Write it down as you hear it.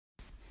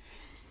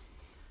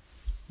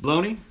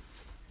Bloney?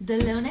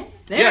 Delone?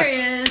 There Yes.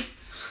 he is.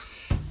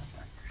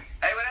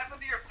 Hey, what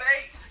happened to your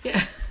face?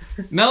 Yeah.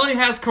 Melanie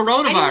has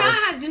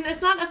coronavirus.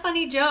 It's not a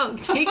funny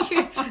joke. Take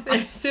your.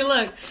 See,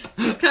 look,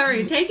 she's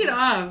covering. Take it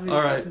off.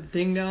 All right.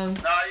 Ding dong. No,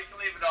 you can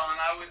leave it on.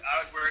 I would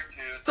wear it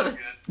too. It's all good.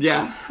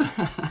 Yeah.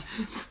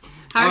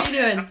 How are you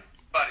doing?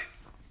 Buddy.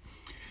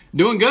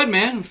 Doing good,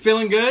 man.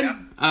 Feeling good.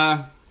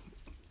 Yeah.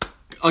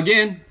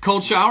 Again,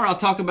 cold shower. I'll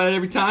talk about it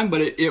every time,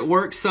 but it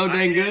works so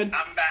dang good.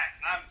 I'm back.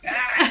 I'm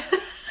back.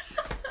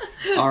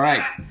 All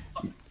right.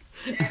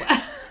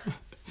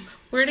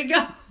 Where'd it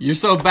go? You're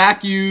so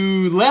back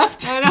you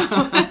left? I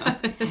know.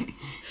 There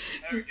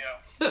we go.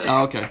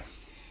 Oh, okay.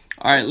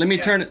 All right, let me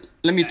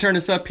turn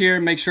this up here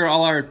and make sure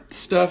all our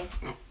stuff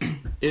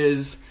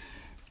is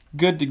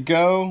good to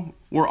go.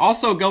 We're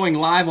also going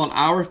live on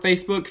our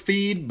Facebook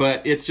feed,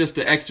 but it's just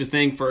an extra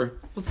thing for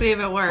We'll see if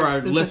it works. For our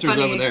It's a listeners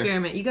funny over there.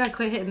 experiment. You gotta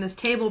quit hitting this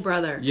table,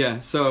 brother. yeah.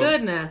 So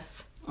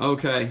Goodness.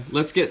 okay,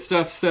 let's get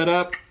stuff set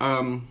up.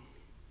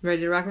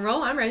 Ready to rock and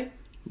roll? I'm ready.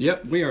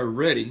 Yep, we are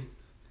ready.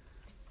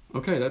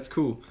 Okay, that's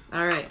cool.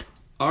 All right.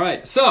 All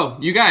right, so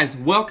you guys,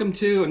 welcome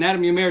to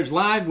Anatomy of Marriage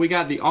Live. We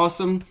got the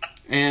awesome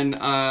and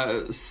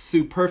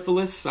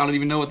superfluous. I don't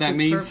even know what that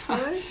means.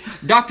 Superfluous?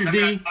 Dr. I'm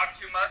D. not talk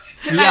too much.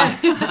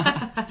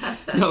 Yeah.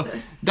 No,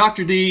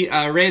 Dr. D,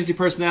 Ramsey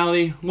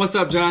personality. What's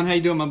up, John? How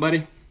you doing, my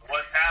buddy?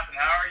 What's happening?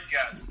 How are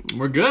you guys?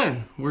 We're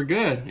good. We're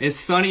good. It's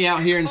sunny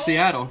out here in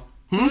Seattle.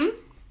 Is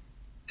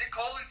it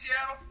cold in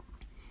Seattle?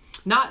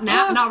 Not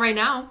now. Not right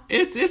now.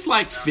 It's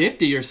like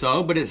 50 or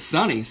so, but it's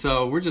sunny,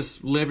 so we're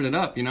just living it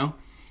up, you know.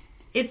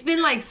 It's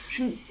been like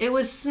it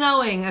was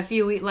snowing a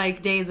few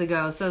days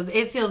ago, so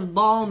it feels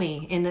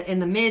balmy in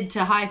the mid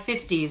to high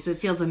 50s. It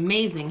feels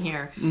amazing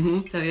here.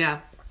 Mm-hmm. So yeah.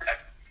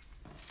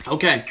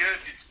 Okay.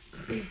 It's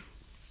good.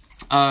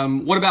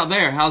 What about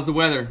there? How's the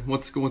weather?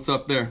 What's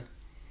up there?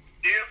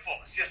 Beautiful.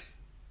 It's just,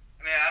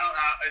 I mean, I don't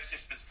know. It's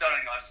just been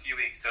stunning the last few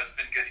weeks, so it's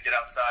been good to get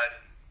outside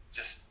and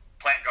just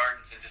plant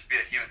gardens and just be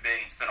a human being.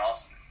 It's been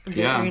awesome.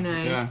 Yeah. Very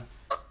nice. Yeah.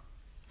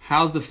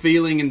 How's the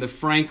feeling in the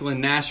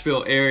Franklin,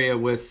 Nashville area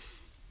with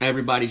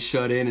everybody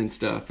shut in and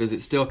stuff? Is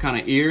it still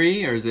kind of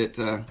eerie, or is it?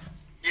 Yeah, I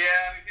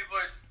mean, people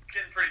are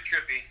getting pretty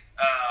trippy.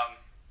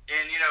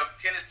 And, you know,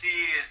 Tennessee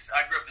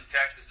I grew up in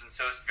Texas, and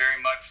so it's very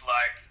much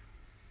like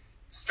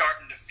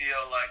starting to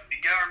feel like the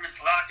government's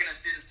locking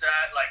us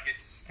inside. Like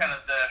it's kind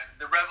of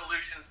the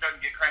revolution starting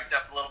to get cranked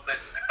up a little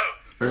bit. So,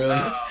 Really?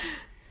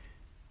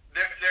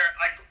 they're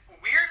like,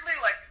 weirdly,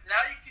 like,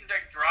 now you can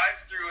like drive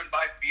through and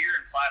buy beer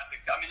in plastic.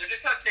 I mean, they're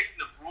just kind of taking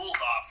the rules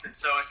off. And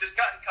so it's just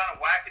gotten kind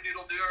of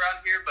wackadoodle-doo around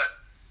here, but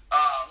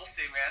we'll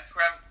see, man.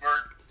 We're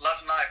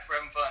loving life. We're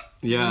having fun.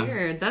 Yeah.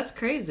 Weird. That's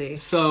crazy.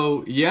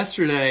 So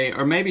yesterday,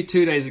 or maybe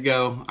 2 days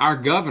ago, our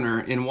governor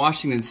in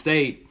Washington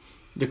State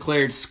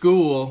declared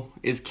school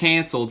is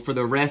canceled for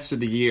the rest of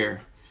the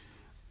year.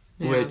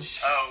 Yeah.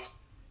 Which, Oh,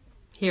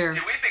 Here. see,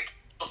 we've been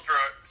canceled for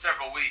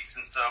several weeks,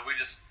 and so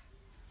it's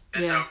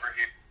Yeah. over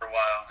here for a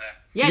while. Yeah.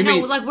 Yeah. You No.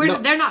 mean- Like no.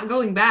 they're not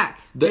going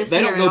back. they this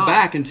don't year go at all.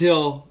 back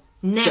until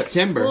next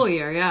September. school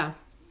year. Yeah.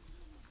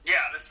 Yeah,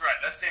 that's right.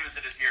 That's the same as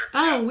it is here.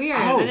 Oh, yeah.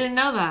 weird. Oh. I didn't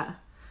know that.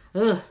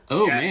 Ugh.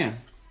 Oh, Yeah, man.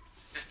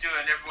 just doing,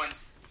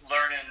 everyone's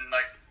learning,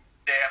 like,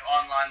 they have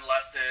online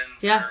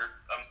lessons Yeah. or,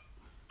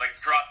 like,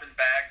 dropping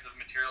bags of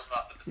materials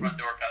off at the front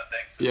door kind of thing.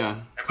 So Yeah.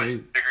 everybody's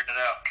Crazy. figuring it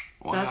out.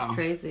 Wow. That's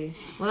crazy.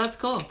 Well, that's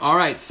cool. All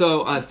right,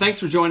 so thanks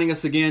for joining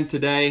us again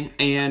today,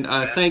 and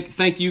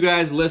thank you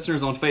guys,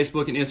 listeners on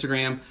Facebook and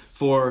Instagram,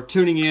 for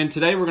tuning in.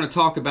 Today we're going to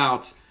talk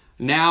about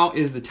now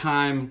is the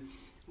time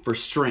for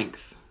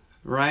strength,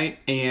 right?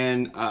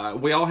 And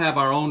we all have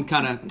our own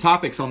kind of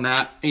topics on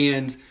that,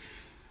 and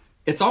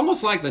it's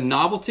almost like the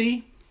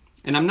novelty.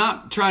 And I'm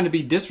not trying to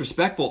be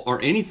disrespectful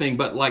or anything,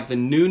 but like the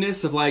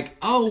newness of like,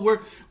 oh,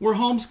 we're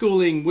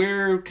homeschooling,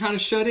 we're kind of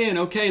shut in.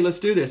 Okay, let's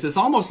do this. It's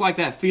almost like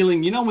that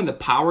feeling, you know, when the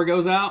power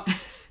goes out,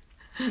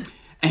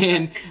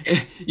 and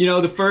you know,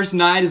 the first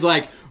night is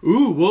like,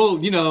 ooh, we'll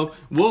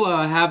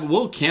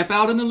camp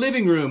out in the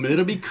living room and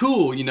it'll be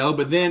cool, you know.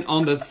 But then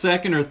on the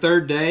second or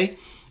third day,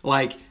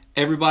 like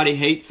everybody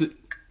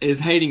is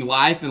hating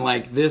life and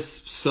like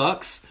this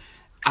sucks.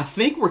 I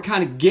think we're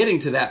kind of getting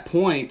to that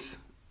point.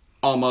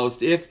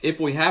 Almost, if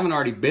we haven't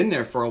already been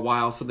there for a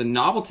while. So the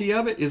novelty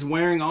of it is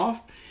wearing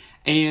off.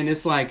 And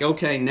it's like,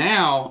 okay,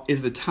 now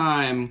is the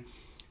time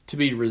to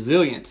be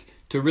resilient,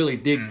 to really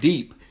dig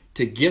deep,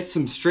 to get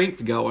some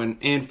strength going.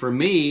 And for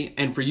me,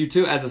 and for you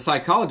too, as a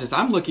psychologist,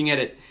 I'm looking at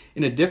it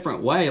in a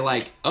different way.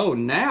 Like, oh,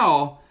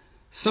 now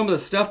some of the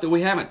stuff that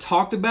we haven't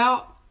talked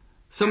about,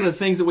 some of the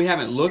things that we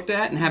haven't looked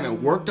at and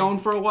haven't worked on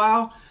for a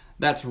while,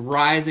 that's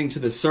rising to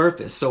the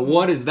surface. So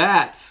what does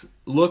that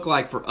look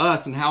like for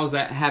us, and how is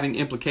that having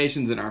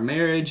implications in our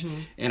marriage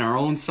and our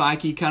own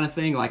psyche kind of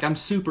thing? Like, I'm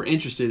super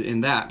interested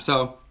in that.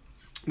 So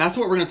that's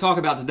what we're going to talk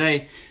about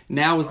today.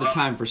 Now is the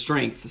time for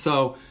strength.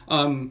 So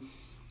I'm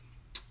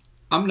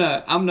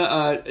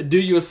gonna do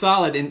you a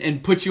solid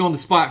and put you on the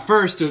spot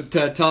first to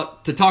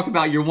talk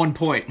about your 1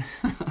 point.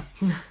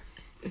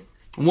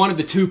 One of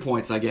the 2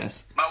 points, I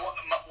guess.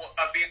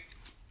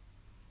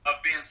 Of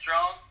being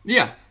strong.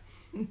 Yeah.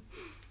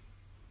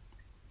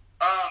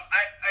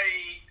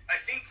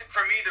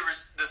 for me,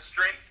 the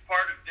strength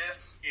part of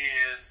this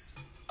is,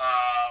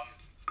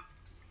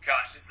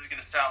 gosh, this is going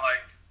to sound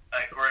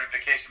like we're in a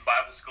vacation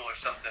Bible school or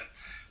something.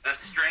 The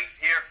strength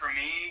here for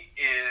me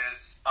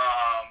is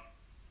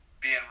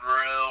being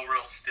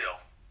real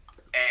still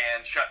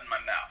and shutting my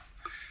mouth.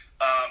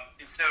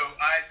 And so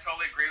I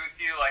totally agree with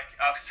you. Like,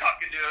 I was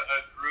talking to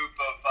a group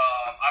of,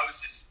 I was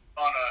just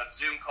on a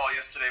Zoom call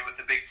yesterday with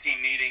the big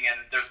team meeting,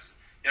 and there's,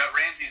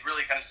 Ramsey's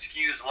really kind of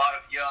skews a lot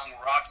of young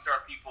rock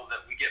star people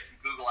that we get from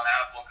Google and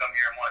Apple come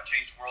here and want to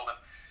change the world. And,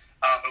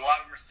 but a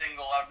lot of them are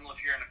single. A lot of them live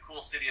here in the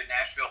cool city of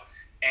Nashville.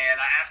 And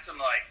I asked them,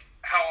 like,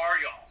 how are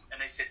y'all? And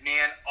they said,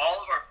 man,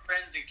 all of our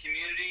friends and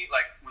community,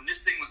 like, when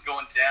this thing was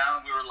going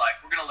down, we were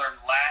like, we're going to learn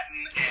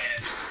Latin and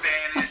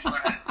Spanish,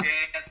 learn how to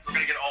dance. We're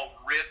going to get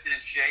all ripped and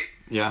in shape.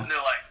 Yeah. And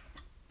they're like,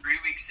 3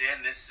 weeks in,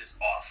 this is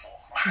awful.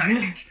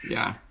 Like,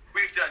 yeah.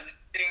 We've done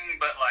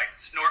nothing but, like,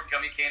 snort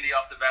gummy candy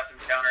off the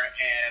bathroom counter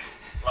and,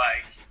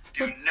 like,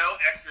 do no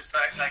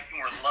exercise. Like,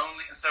 and we're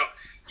lonely. And so,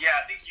 yeah,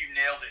 I think you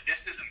nailed it.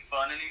 This isn't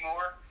fun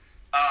anymore.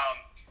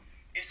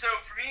 And so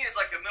for me, as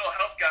like a mental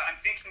health guy, I'm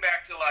thinking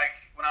back to like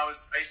when I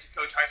used to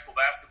coach high school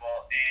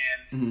basketball,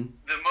 and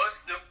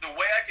the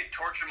way I could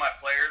torture my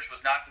players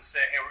was not to say,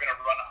 hey, we're going to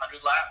run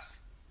 100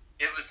 laps.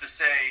 It was to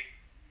say,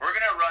 we're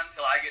going to run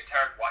till I get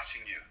tired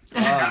watching you,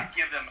 and not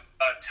give them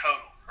a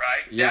total,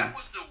 right? Yeah. That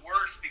was the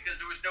worst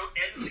because there was no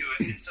end to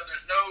it, and so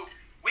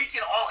we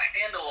can all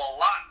handle a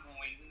lot when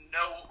we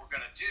know what we're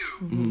going to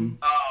do.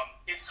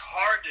 It's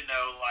hard to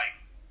know,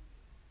 like,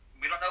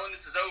 we don't know when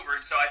this is over.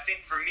 And so I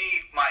think for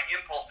me, my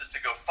impulse is to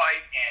go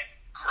fight and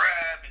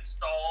grab and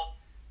stall.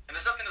 And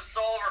there's nothing to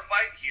solve or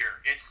fight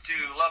here. It's to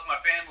love my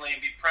family and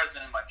be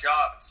present in my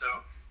job. And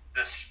so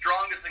the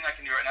strongest thing I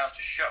can do right now is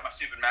just shut my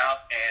stupid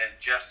mouth and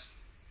just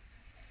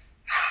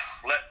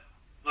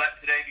let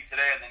today be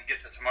today, and then get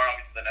to tomorrow and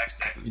get to the next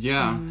day.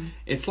 Yeah.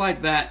 It's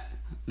like that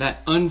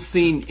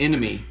unseen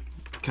enemy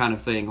kind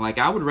of thing. Like,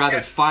 I would rather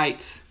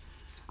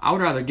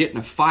get in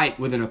a fight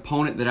with an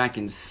opponent that I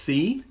can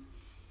see.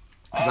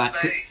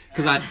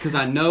 Because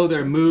I know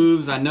their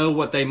moves, I know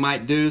what they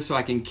might do, so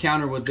I can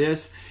counter with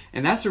this.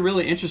 And that's a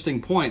really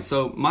interesting point.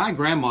 So my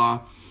grandma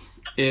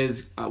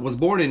was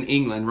born in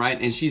England,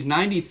 right? And she's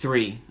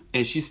 93,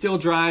 and she still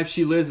drives.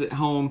 She lives at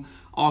home,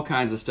 all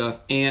kinds of stuff.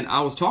 And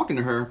I was talking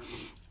to her,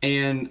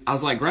 and I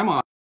was like,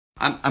 Grandma,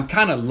 I'm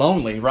kind of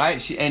lonely, right?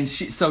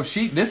 This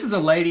is a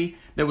lady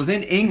that was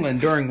in England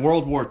during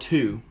World War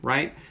II,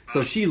 right?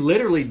 So she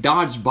literally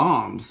dodged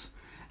bombs.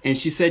 And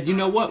she said, you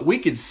know what? We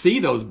could see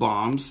those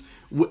bombs.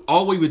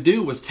 All we would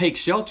do was take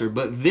shelter,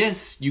 but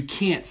this you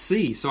can't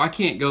see. So I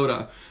can't go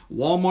to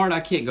Walmart,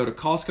 I can't go to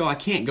Costco, I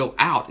can't go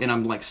out, and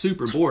I'm like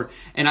super bored.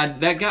 And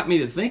that got me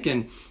to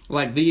thinking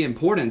like the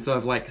importance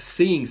of like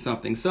seeing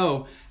something.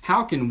 So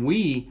how can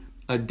we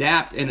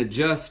adapt and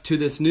adjust to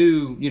this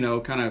new,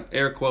 kind of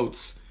air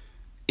quotes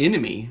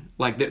enemy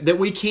like that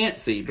we can't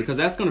see, because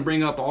that's going to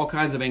bring up all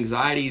kinds of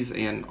anxieties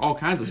and all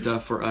kinds of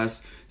stuff for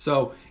us.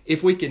 So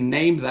if we can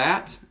name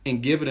that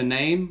and give it a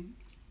name,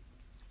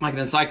 like in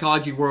the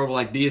psychology world,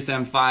 like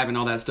DSM-5 and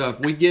all that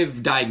stuff, we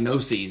give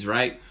diagnoses,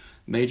 right?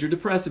 Major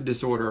depressive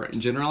disorder and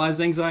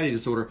generalized anxiety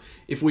disorder.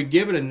 If we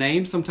give it a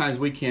name, sometimes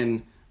we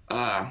can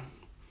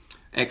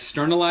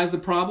externalize the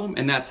problem,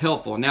 and that's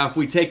helpful. Now, if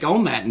we take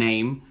on that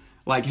name,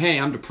 like, hey,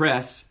 I'm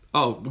depressed.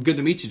 Oh, good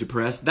to meet you,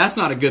 depressed. That's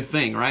not a good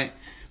thing, right?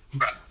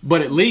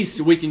 But at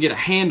least we can get a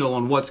handle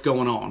on what's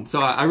going on.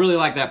 So I really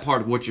like that part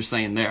of what you're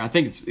saying there. I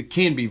think it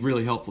can be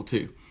really helpful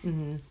too.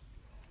 Mm-hmm.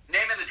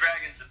 Naming the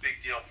dragon's a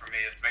big deal for me,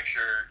 is make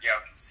sure we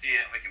can see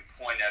it and we can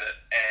point at it,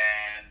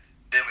 and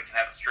then we can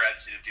have a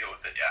strategy to deal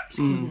with it. Yeah,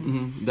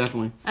 absolutely.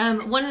 Definitely.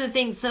 One of the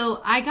things,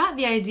 so I got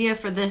the idea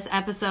for this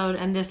episode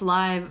and this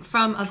live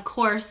from, of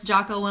course,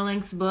 Jocko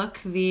Willink's book,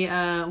 the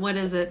what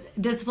is it?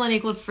 Discipline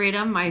Equals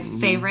Freedom, my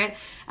favorite.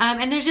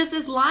 And there's just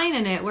this line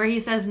in it where he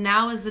says,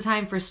 "Now is the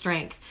time for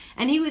strength."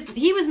 And he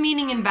was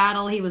meaning in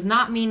battle. He was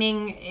not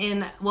meaning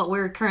in what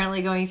we're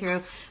currently going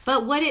through.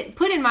 But what it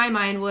put in my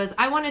mind was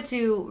I wanted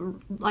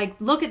to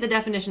look at the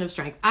definition of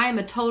strength. I am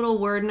a total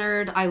word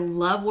nerd. I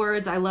love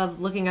words. I love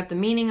looking up the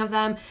meaning of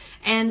them.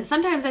 And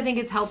sometimes I think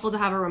it's helpful to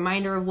have a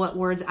reminder of what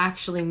words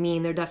actually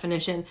mean, their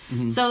definition.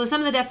 So some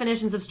of the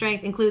definitions of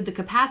strength include the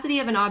capacity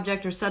of an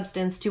object or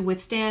substance to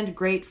withstand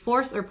great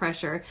force or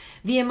pressure,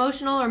 the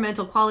emotional or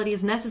mental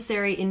qualities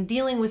necessary in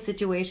dealing with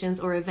situations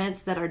or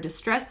events that are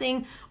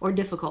distressing or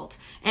difficult.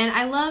 And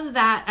I love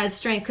that as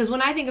strength, because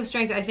when I think of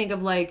strength, I think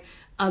of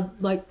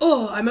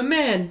oh, I'm a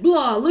man,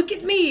 blah, look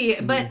at me.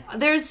 But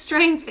there's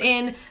strength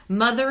in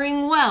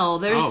mothering well.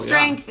 There's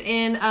strength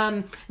in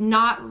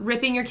not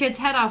ripping your kid's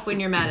head off when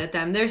you're mad at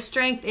them. There's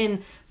strength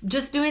in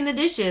just doing the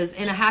dishes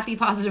in a happy,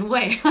 positive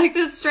way.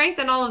 There's strength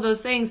in all of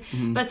those things.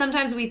 But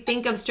sometimes we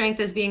think of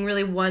strength as being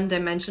really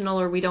one-dimensional,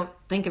 or we don't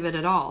think of it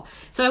at all.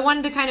 So I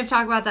wanted to kind of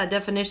talk about that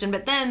definition.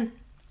 But then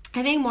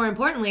I think more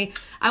importantly,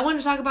 I want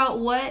to talk about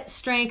what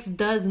strength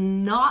does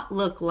not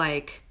look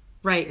like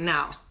right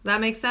now. That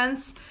makes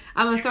sense?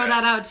 I'm going to throw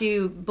that out to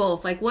you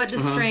both. What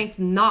does strength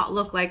not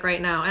look like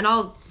right now?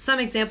 And some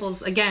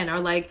examples, again,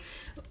 are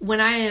when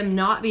I am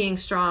not being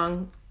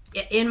strong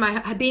in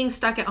my being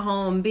stuck at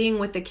home, being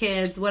with the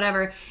kids,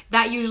 whatever,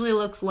 that usually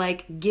looks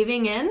like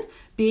giving in,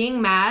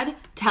 being mad,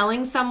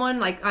 telling someone,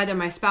 like either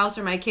my spouse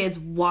or my kids,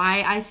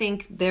 why I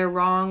think they're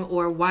wrong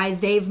or why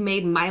they've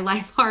made my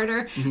life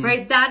harder,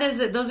 right? That is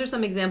it. Those are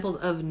some examples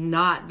of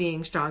not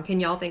being strong. Can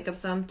y'all think of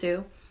some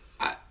too?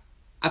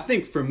 I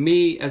think for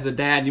me as a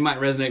dad, you might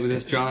resonate with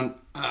this, John.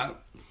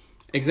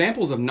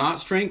 Examples of not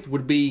strength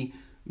would be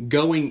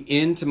going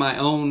into my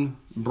own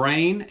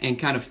brain and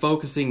kind of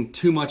focusing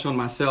too much on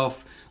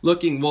myself.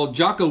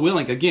 Jocko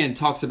Willink, again,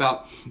 talks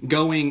about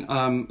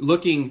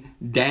looking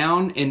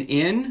down and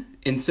in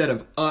instead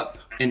of up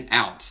and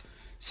out.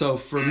 So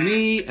for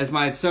me, as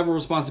my several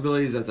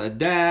responsibilities as a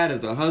dad,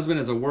 as a husband,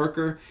 as a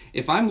worker,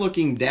 if I'm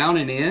looking down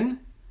and in,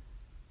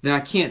 then I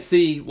can't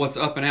see what's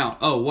up and out.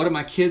 Oh, what do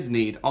my kids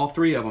need? All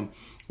three of them.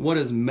 What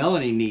does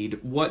Melanie need?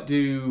 What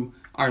do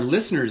our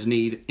listeners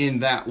need in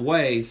that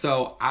way?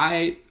 So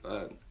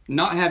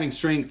not having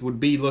strength would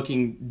be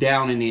looking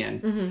down and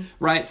in,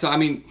 right? So, I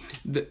mean,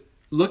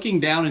 looking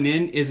down and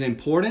in is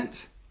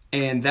important,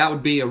 and that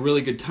would be a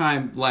really good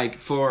time. Like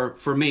for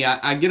me,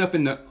 I get up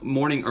in the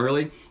morning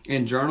early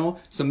and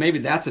journal, so maybe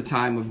that's a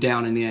time of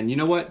down and in. You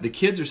know what? The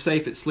kids are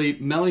safe at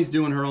sleep. Melanie's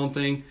doing her own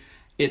thing.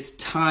 It's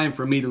time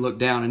for me to look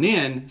down and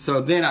in,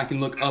 so then I can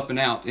look up and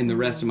out in the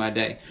rest of my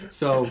day.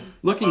 So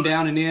looking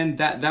down and in,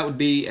 that would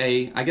be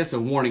I guess a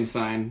warning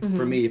sign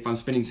for me if I'm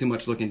spending too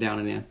much looking down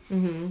and in.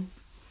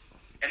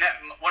 And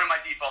that one of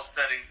my default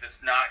settings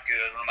that's not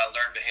good, one of my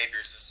learned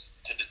behaviors is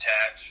to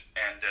detach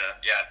and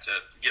to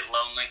get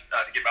lonely,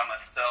 to get by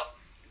myself.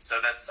 So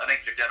I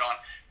think you're dead on.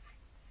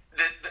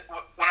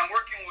 When I'm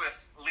working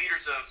with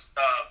leaders of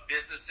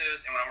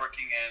businesses and when I'm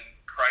working in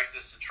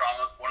crisis and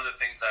trauma, one of the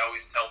things I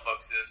always tell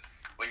folks is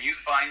when you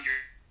find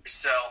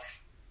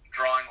yourself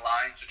drawing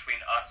lines between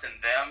us and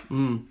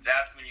them,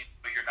 that's when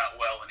you're not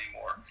well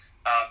anymore.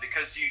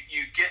 Because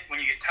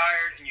when you get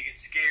tired and you get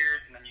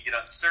scared and then you get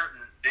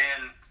uncertain,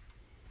 then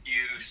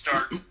you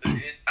start,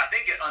 I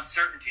think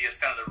uncertainty is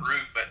kind of the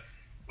root, but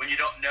when you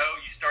don't know,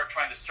 you start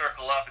trying to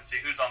circle up and see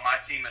who's on my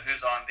team and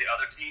who's on the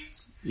other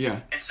teams.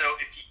 Yeah. And so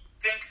if you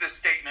think the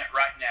statement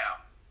right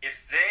now, if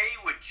they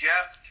would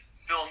just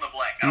fill in the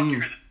blank, I don't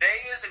care who the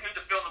they is and who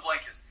the fill in the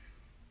blank is,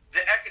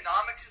 the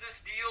economics of this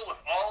deal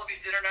with all of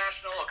these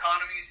international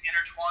economies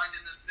intertwined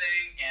in this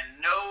thing and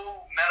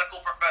no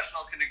medical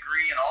professional can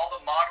agree and all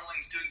the modeling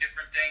is doing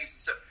different things.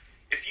 And so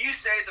if you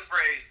say the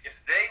phrase, if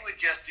they would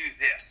just do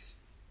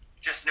this,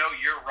 just know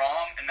you're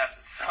wrong, and that's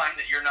a sign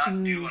that you're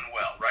not doing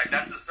well, right?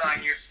 That's a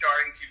sign you're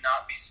starting to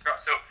not be strong.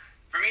 So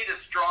for me, the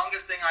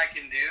strongest thing I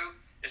can do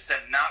is to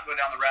not go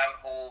down the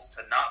rabbit holes,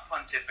 to not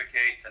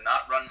pontificate, to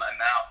not run my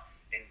mouth,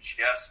 and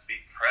just be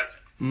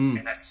present.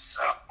 And that's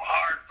so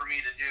hard for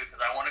me to do because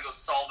I want to go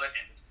solve it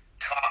and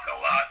talk a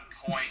lot and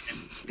point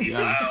and be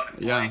loud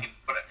and point.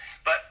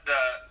 But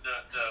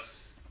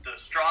the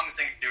strongest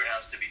thing I can do right now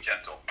is to be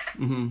gentle.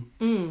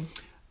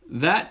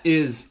 That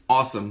is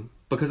awesome.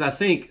 Because I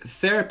think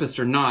therapists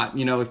or not,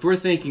 if we're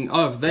thinking,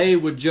 if they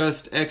would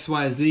just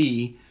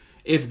XYZ,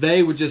 if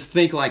they would just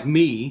think like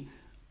me,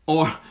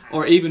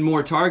 or even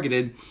more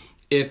targeted,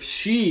 if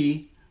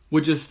she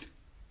would just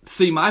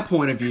see my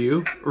point of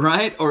view,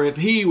 right? Or if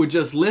he would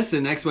just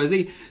listen,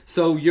 XYZ.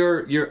 So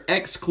you're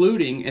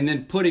excluding and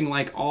then putting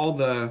like all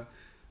the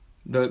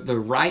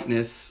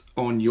rightness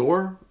on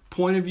your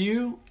point of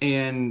view,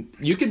 and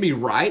you can be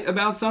right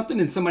about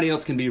something and somebody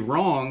else can be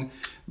wrong,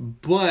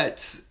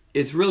 but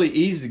it's really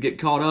easy to get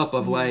caught up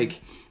of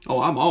like, oh,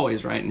 I'm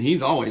always right and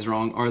he's always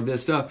wrong, or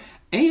this stuff.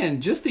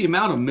 And just the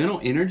amount of mental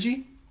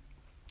energy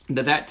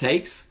that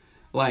takes,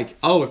 like,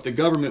 oh, if the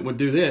government would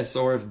do this,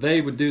 or if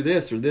they would do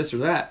this or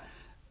that.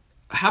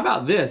 How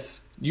about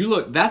this?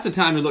 That's the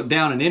time to look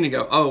down and in and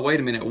go, oh,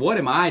 wait a minute, what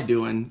am I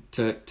doing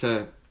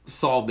to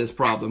solve this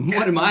problem?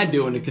 What am I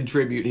doing to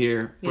contribute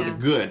here for the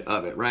good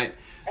of it, right?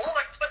 Well,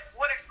 like,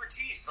 what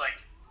expertise?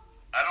 Like,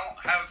 I'm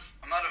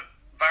not a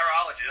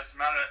virologist,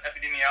 I'm not an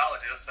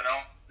epidemiologist, I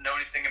don't know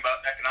anything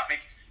about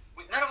economic.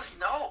 None of us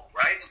know,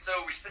 right? And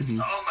so we spend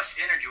so much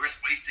energy, we're just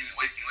wasting.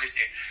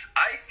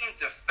 I think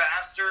the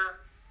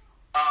faster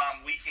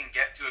we can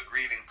get to a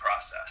grieving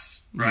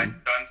process, right?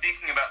 So I'm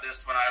thinking about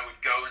this when I would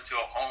go into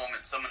a home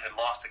and someone had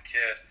lost a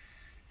kid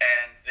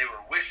and they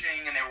were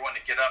wishing and they were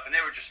wanting to get up and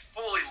they were just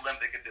fully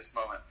limbic at this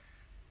moment.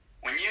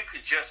 When you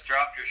could just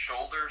drop your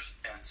shoulders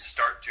and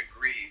start to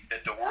grieve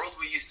that the world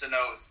we used to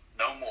know is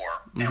no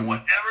more, and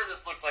whatever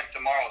this looks like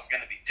tomorrow is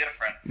going to be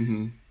different,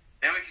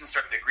 then we can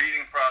start the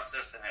grieving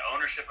process and the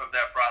ownership of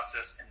that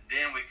process, and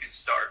then we can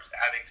start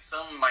having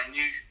some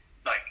minute,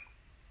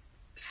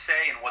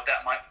 say in what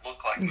that might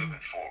look like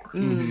moving forward.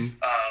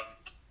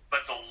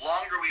 But the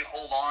longer we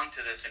hold on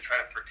to this and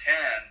try to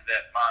pretend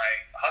that my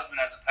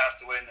husband hasn't passed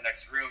away in the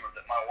next room, or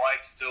that my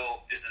wife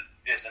still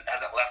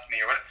hasn't left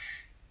me, or whatever,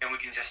 and we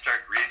can just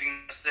start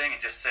grieving this thing and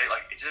just say,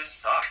 like, it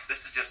just sucks.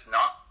 This is just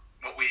not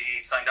what we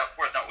signed up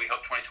for. It's not what we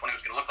hoped 2020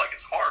 was going to look like.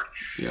 It's hard.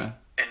 Yeah.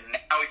 And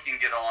now we can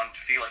get on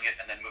feeling it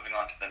and then moving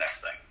on to the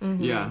next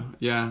thing.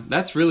 Yeah.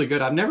 That's really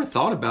good. I've never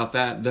thought about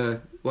that.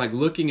 like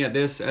looking at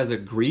this as a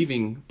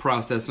grieving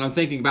process, and I'm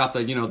thinking about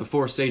the the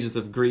 4 stages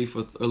of grief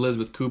with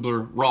Elizabeth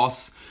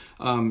Kubler-Ross.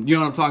 You know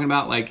what I'm talking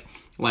about, like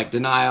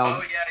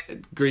denial,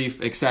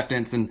 grief,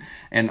 acceptance,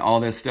 and all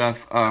this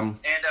stuff. And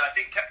I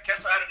think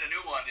Kessler added a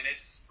new one, and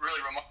it's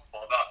really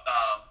remarkable about.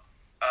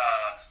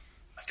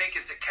 I think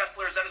is it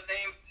Kessler? Is that his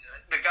name?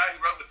 The guy who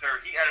wrote with her,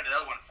 he added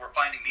another one for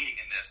finding meaning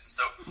in this. And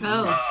so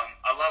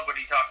I love what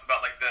he talks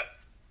about, like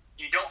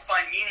you don't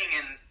find meaning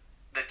in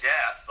the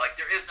death. Like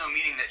there is no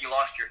meaning that you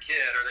lost your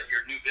kid or that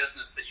your new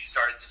business that you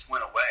started just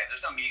went away.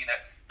 There's no meaning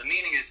that the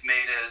meaning is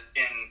made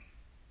in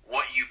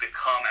what you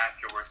become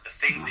afterwards, the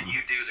things that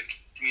you do, the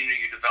community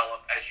you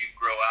develop as you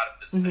grow out of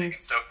this thing.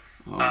 And so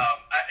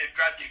it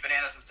drives me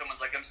bananas when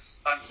someone's like, I'm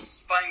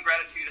finding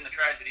gratitude in the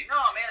tragedy.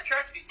 No, man, the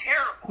tragedy's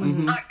terrible. It's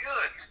not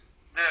good.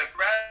 The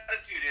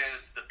gratitude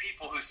is the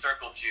people who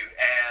circled you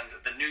and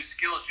the new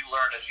skills you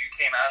learned as you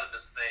came out of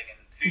this thing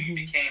and who you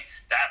became.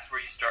 That's where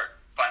you start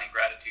finding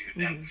gratitude.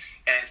 And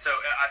so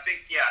I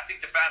think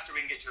the faster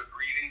we can get to a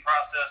grieving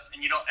process, and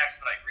you don't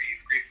expedite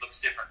grief. Grief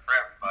looks different for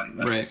everybody.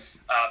 But, right.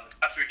 The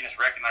faster we can just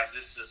recognize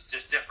this is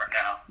just different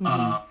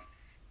now.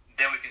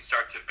 Then we can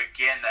start to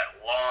begin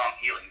that long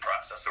healing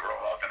process that we're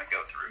all going to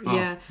go through.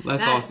 Yeah.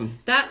 That's awesome.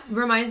 That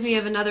reminds me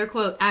of another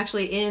quote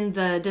actually in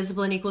the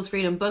Discipline Equals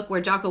Freedom book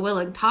where Jocko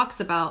Willink talks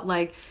about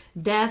like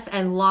death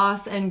and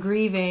loss and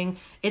grieving.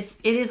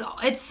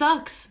 It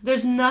sucks.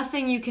 There's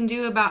nothing you can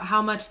do about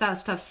how much that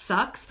stuff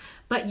sucks,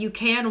 but you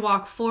can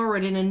walk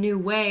forward in a new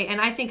way. And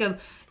I think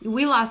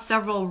we lost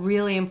several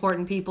really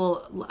important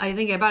people, I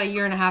think about 1.5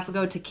 years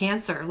ago to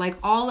cancer, like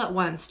all at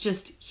once,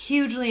 just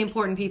hugely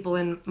important people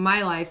in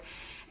my life.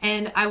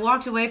 And I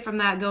walked away from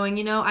that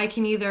going, I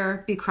can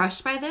either be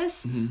crushed by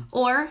this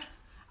or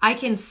I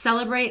can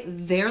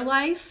celebrate their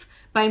life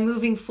by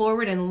moving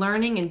forward and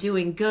learning and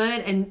doing good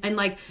and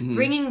like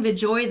bringing the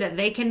joy that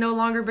they can no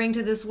longer bring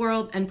to this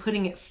world and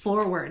putting it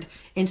forward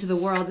into the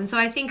world. And so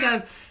I think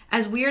of,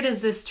 as weird as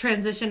this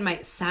transition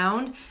might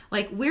sound,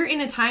 like we're in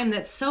a time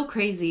that's so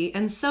crazy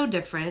and so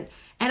different.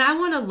 And I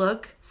want to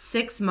look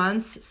 6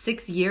 months,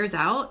 6 years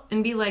out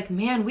and be like,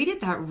 man, we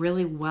did that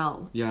really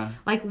well. Yeah.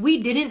 Like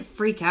we didn't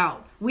freak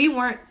out. We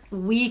weren't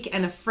weak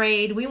and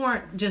afraid. We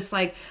weren't just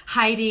like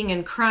hiding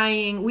and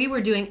crying. We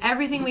were doing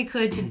everything we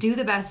could to do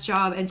the best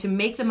job and to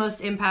make the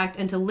most impact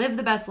and to live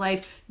the best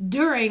life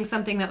during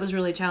something that was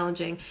really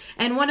challenging.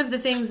 And one of the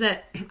things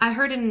that I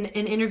heard in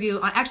an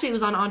interview, actually it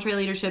was on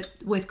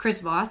EntreLeadership with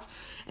Chris Voss,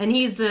 and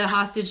he's the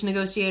hostage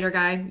negotiator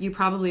guy. You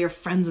probably are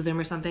friends with him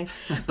or something,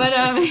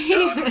 but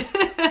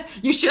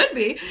you should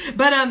be.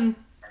 But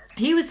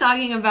he was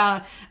talking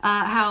about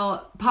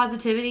how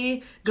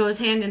positivity goes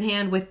hand in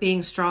hand with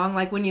being strong.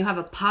 Like when you have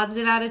a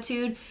positive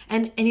attitude,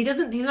 and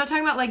he's not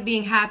talking about like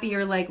being happy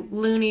or like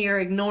loony or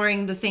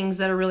ignoring the things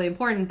that are really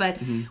important. But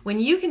when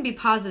you can be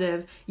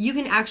positive, you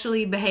can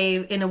actually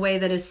behave in a way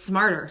that is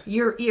smarter.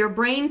 Your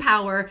brain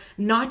power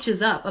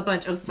notches up a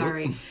bunch. Oh,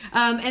 sorry.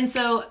 And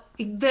so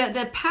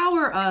the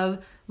power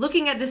of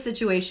looking at this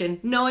situation,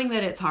 knowing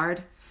that it's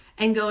hard,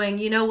 and going,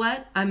 you know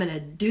what? I'm going to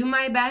do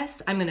my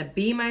best. I'm going to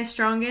be my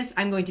strongest.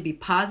 I'm going to be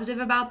positive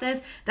about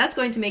this. That's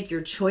going to make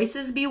your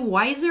choices be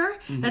wiser.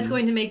 That's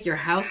going to make your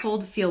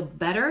household feel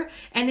better.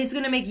 And it's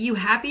going to make you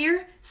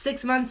happier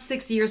 6 months,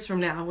 6 years from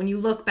now when you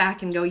look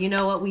back and go, you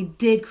know what? We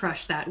did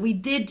crush that. We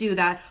did do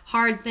that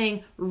hard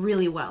thing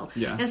really well.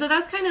 Yeah. And so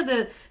that's kind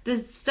of the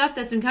stuff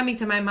that's been coming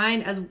to my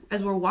mind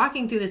as we're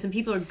walking through this and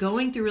people are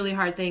going through really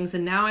hard things.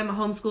 And now I'm a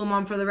homeschool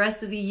mom for the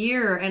rest of the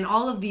year and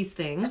all of these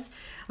things.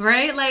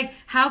 Right? Like,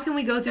 how can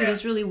we go through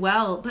this really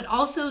well, but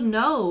also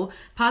know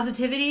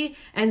positivity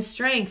and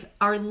strength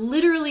are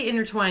literally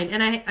intertwined.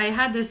 And I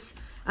had this,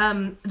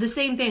 the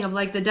same thing of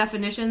like the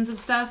definitions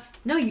of stuff.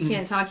 No, you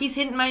can't talk. He's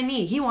hitting my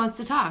knee. He wants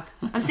to talk.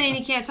 I'm saying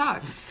he can't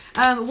talk.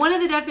 One of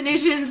the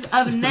definitions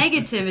of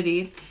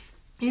negativity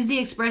is the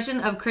expression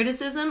of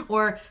criticism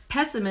or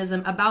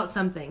pessimism about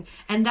something.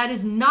 And that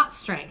is not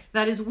strength.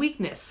 That is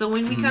weakness. So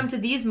when we come to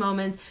these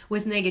moments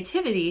with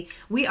negativity,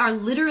 we are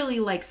literally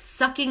like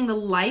sucking the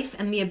life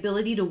and the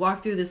ability to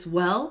walk through this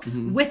well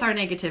with our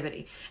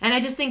negativity. And I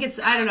just think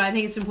I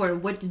think it's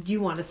important. What did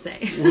you want to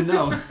say? Well,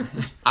 no.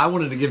 I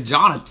wanted to give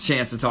John a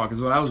chance to talk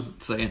is what I was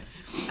saying.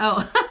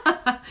 Oh,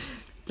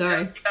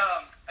 sorry.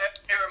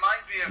 It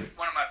reminds me of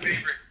one of my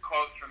favorite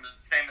quotes from the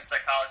famous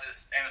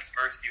psychologist Amos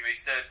Tversky, where he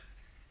said,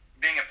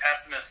 being a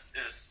pessimist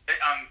is,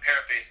 I'm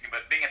paraphrasing,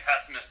 but being a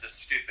pessimist is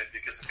stupid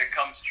because if it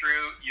comes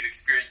true, you've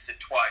experienced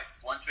it twice.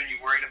 Once when you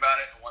worried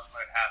about it and once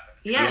when it happened.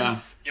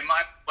 Yes. So you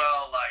might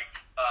well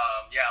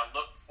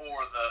look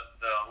for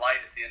the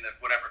light at the end of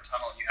whatever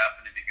tunnel you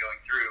happen to be going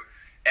through.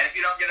 And if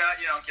you don't get out,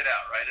 you don't get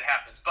out, right? It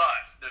happens,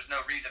 but there's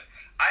no reason.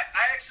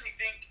 I actually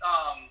think,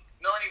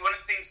 Melanie, one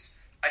of the things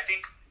I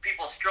think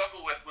people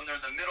struggle with when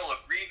they're in the middle of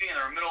grieving and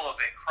they're in the middle of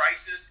a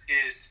crisis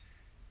is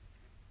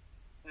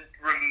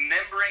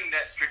remembering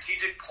that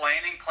strategic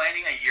planning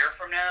a year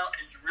from now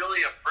is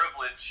really a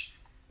privilege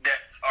that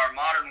our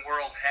modern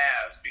world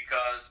has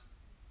because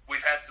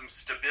we've had some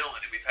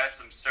stability, we've had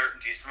some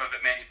certainty, some of it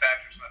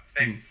manufactured, some of it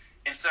fake.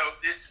 And so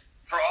this,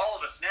 for all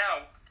of us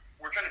now,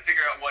 we're trying to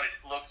figure out what it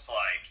looks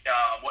like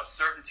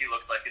certainty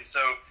looks like. And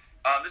so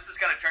this is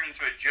kind of turning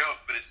into a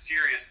joke, but it's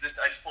serious.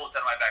 I just pulled this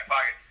out of my back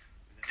pocket.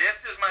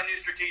 This is my new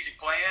strategic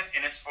plan,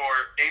 and it's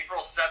for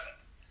April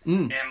 7th.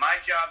 And my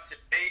job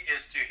today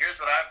is here's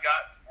what I've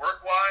got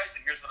work-wise,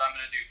 and here's what I'm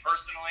going to do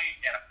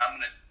personally, and I'm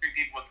going to treat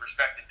people with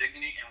respect and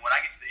dignity. And when I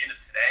get to the end of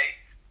today,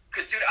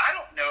 because, dude, I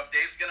don't know if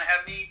Dave's going to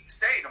have me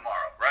stay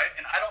tomorrow, right?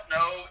 And I don't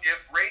know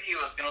if radio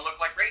is going to look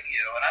like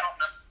radio, and I don't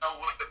know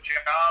what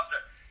jobs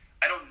are.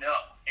 I don't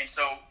know. And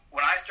so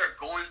when I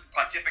start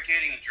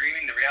pontificating and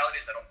dreaming, the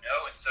reality is I don't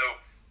know. And so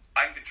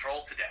I can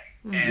control today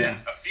and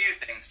a few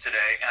things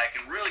today, and I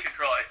can really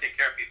control how I take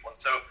care of people. And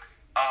so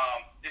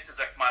this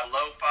is like my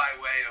lo-fi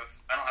way of,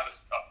 I don't have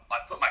I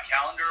put my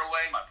calendar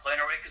away, my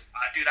planner away, because,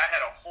 dude, I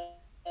had a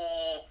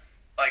whole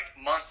like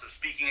months of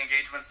speaking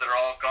engagements that are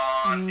all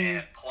gone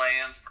and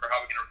plans for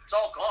how we can, it's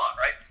all gone,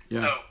 right?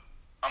 Yeah. So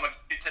I'm going to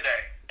do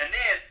today. And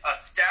then a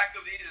stack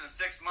of these in 6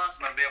 months,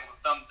 I'm going to be able to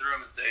thumb through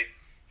them and say,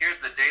 here's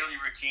the daily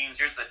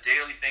routines, here's the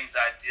daily things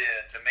I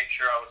did to make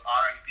sure I was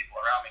honoring people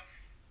around me.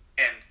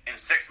 And in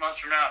 6 months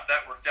from now, if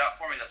that worked out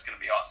for me, that's going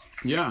to be awesome.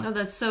 Yeah. Oh,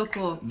 that's so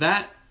cool.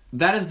 That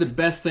is the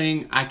best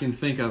thing I can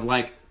think of.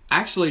 Like,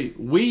 actually,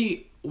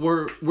 we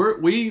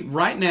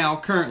right now,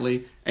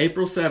 currently,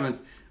 April 7th,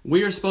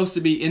 we are supposed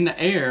to be in the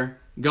air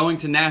going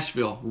to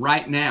Nashville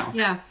right now.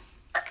 Yeah.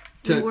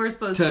 We were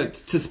supposed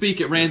to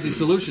speak at Ramsey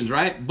Solutions,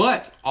 right?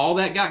 But all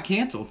that got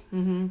canceled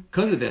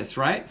because of this,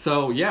 right?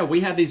 So, yeah, we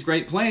had these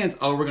great plans.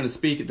 Oh, we're going to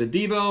speak at the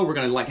Devo. We're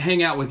going to, like,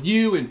 hang out with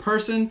you in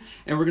person,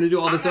 and we're going to do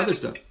all this other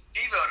stuff.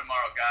 Devo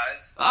tomorrow,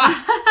 guys.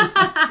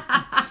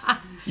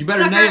 You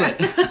better nail it.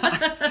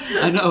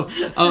 I know.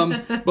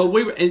 But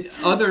we were in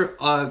other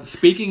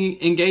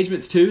speaking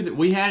engagements, too, that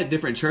we had at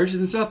different churches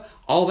and stuff.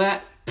 All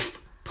that,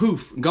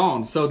 poof,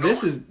 gone. So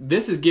this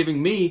is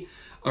giving me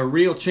a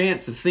real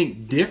chance to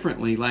think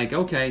differently. Like,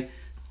 okay,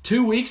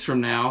 2 weeks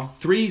from now,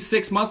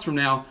 6 months from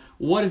now,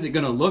 what is it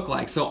going to look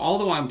like? So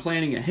although I'm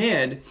planning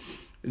ahead,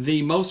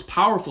 the most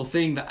powerful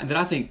thing that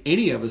I think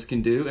any of us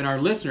can do, and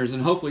our listeners,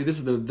 and hopefully this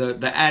is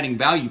the adding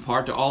value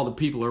part to all the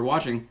people who are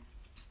watching,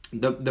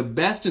 the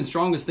best and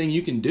strongest thing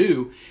you can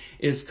do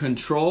is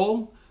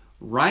control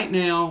right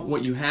now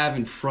what you have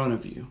in front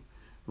of you,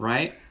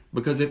 right?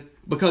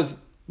 Because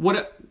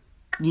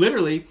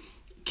literally,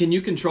 can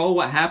you control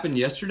what happened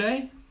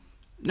yesterday?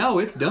 No,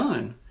 it's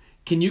done.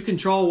 Can you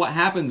control what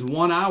happens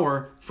 1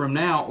 hour from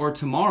now or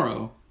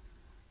tomorrow?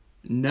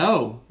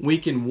 No,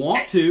 we can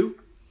want to.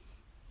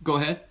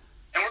 Go ahead.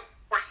 And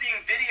we're seeing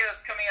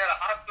videos coming out of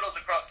hospitals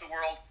across the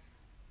world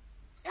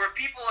where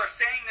people are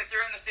saying that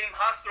they're in the same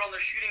hospital and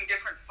they're shooting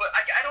different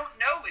I don't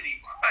know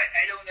anymore.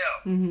 I don't know.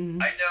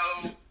 I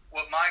know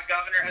what my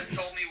governor has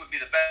told me would be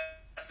the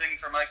best thing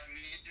for my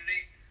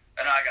community.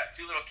 And I got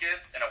 2 little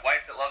kids and a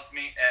wife that loves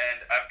me,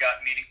 and I've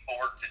got meaningful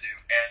work to do.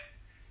 And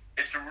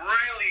it's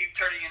really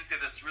turning into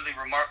this really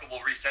remarkable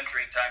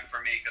recentering time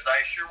for me, because I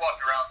sure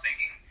walked around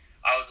thinking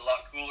I was a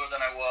lot cooler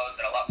than I was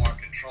and a lot more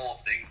in control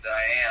of things than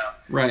I am.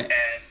 Right.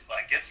 And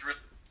like it's really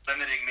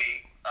limiting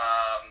me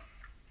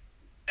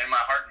in my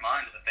heart and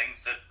mind to the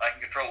things that I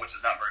can control, which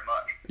is not very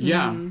much.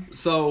 Yeah.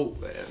 So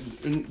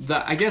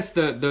I guess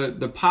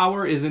the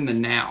power is in the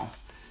now.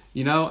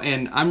 You know,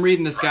 and I'm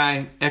reading this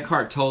guy,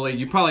 Eckhart Tolle.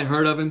 You probably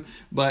heard of him,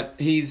 but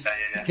he's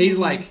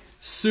like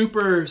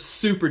super,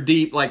 super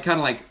deep, like kind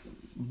of like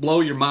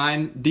blow your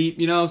mind deep,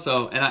 you know.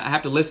 So, and I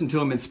have to listen to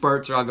him in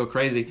spurts or I'll go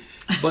crazy.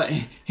 But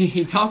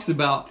he talks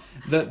about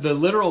the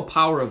literal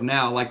power of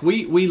now. Like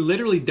we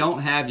literally don't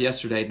have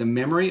yesterday. The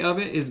memory of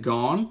it is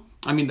gone.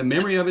 I mean, the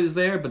memory of it is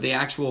there, but the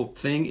actual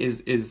thing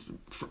is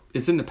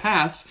it's in the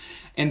past,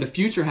 and the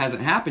future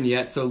hasn't happened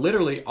yet. So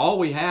literally, all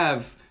we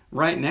have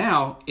right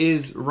now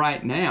is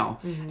right now.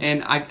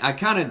 And I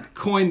kind of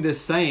coined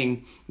this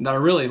saying that I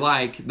really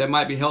like that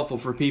might be helpful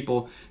for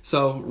people.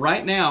 So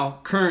right now,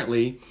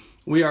 currently,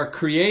 we are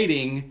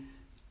creating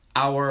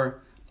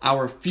our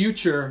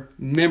future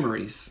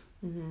memories.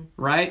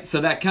 Right?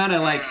 So that kind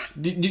of like,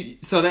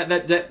 so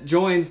that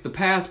joins the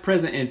past,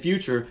 present, and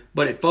future,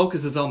 but it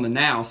focuses on the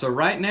now. So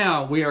right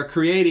now, we are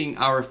creating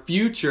our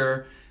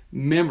future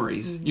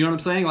memories. You know what I'm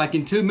saying? Like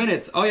in 2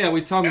 minutes, oh yeah, we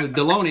was talking with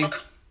Deloney.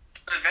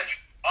 Adventure.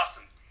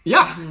 Awesome.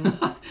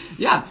 Yeah.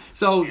 Yeah.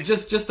 So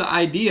just the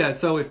idea.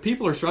 So if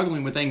people are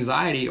struggling with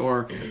anxiety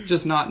or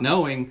just not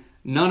knowing,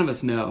 none of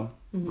us know,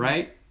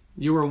 right?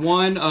 You were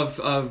one of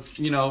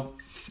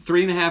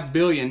 3.5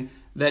 billion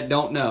that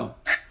don't know,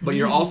 but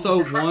you're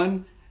also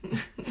one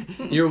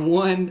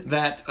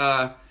that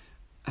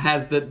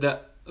has the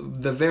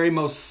very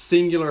most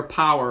singular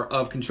power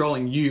of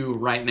controlling you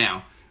right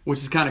now, which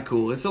is kind of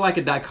cool. It's like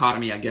a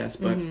dichotomy, I guess,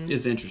 but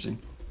it's interesting.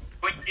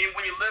 When you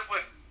live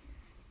with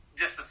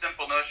just the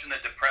simple notion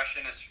that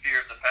depression is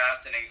fear of the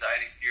past and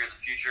anxiety is fear of the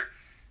future,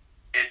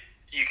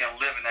 you can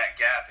live in that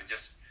gap and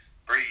just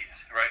breathe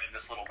right in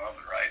this little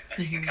moment, right?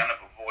 And you can kind of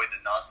avoid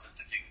the nonsense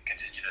if you can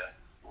continue to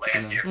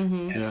land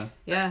here.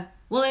 Yeah.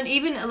 Well, and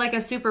even like a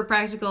super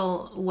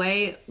practical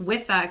way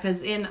with that,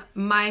 because in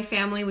my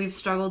family, we've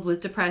struggled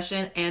with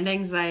depression and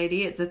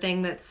anxiety. It's a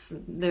thing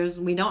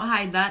we don't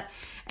hide that.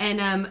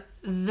 And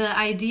the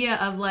idea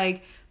of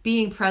like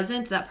being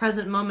present, that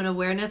present moment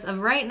awareness of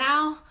right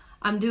now,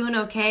 I'm doing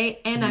okay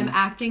and I'm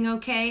acting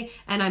okay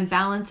and I'm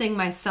balancing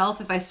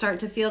myself. If I start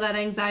to feel that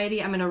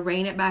anxiety, I'm going to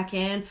rein it back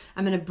in.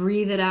 I'm going to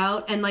breathe it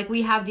out. And like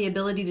we have the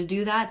ability to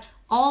do that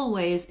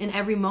always in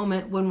every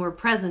moment when we're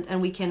present,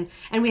 and we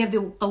have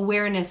the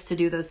awareness to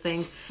do those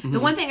things. The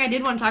one thing I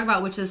did want to talk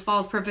about, which this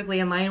falls perfectly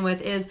in line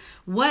with, is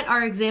what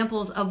are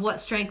examples of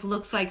what strength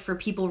looks like for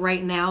people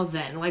right now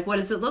then? Like, what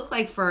does it look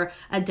like for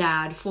a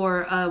dad,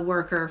 for a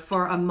worker,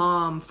 for a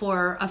mom,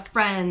 for a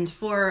friend,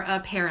 for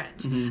a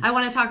parent? I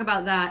want to talk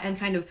about that and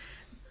kind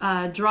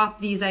of drop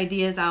these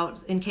ideas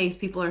out in case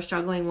people are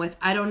struggling with,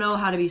 I don't know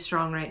how to be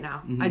strong right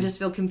now. I just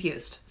feel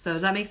confused. So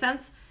does that make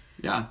sense?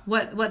 Yeah.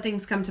 What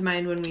things come to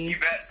mind when we... You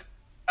bet.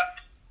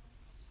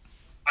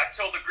 I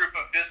told a group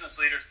of business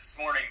leaders this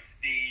morning,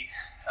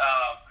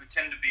 who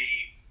tend to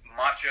be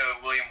macho,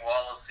 William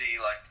Wallace-y,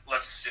 like,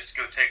 let's just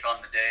go take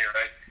on the day,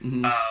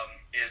 right?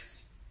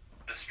 Is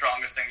the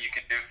strongest thing you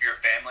can do for your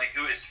family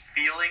who is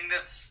feeling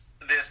this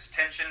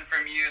tension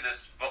from you,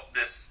 this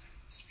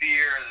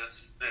fear,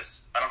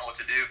 this I don't know what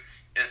to do,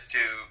 is to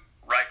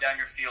write down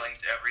your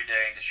feelings every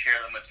day and to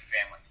share them with your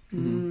family.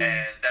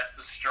 And that's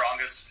the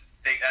strongest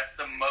thing. That's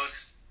the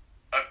most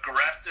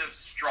aggressive,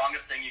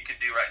 strongest thing you could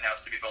do right now,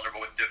 is to be vulnerable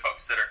with the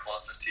folks that are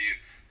closest to you.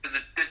 Because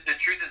the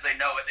truth is, they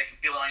know it. They can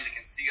feel it on you. They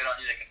can see it on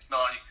you. They can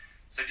smell it on you.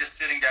 So just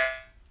sitting down.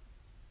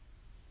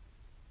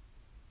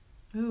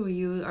 Ooh,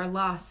 you are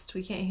lost.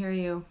 We can't hear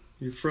you.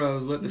 You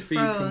froze. Let the feed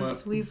come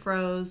up. We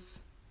froze.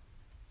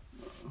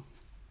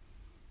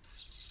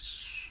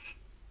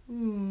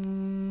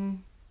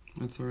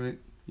 That's all right.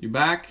 You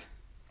back?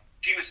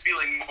 She was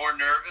feeling more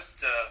nervous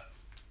to...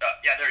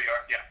 yeah, there you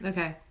are. Yeah.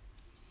 Okay.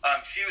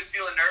 She was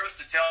feeling nervous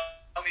to tell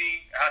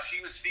me how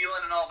she was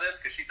feeling and all this,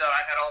 because she thought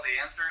I had all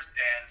the answers.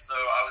 And so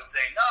I was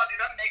saying, no, dude,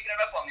 I'm making it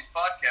up on these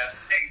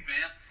podcast things,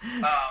 man.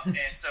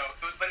 And so,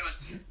 but it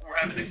was, we're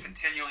having to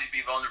continually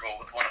be vulnerable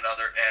with one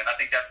another. And I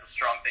think that's a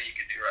strong thing you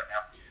can do right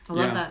now. I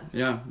love that.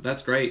 Yeah,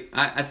 that's great.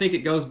 I think it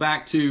goes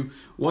back to,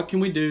 what can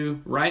we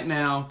do right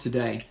now,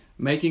 today?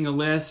 Making a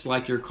list,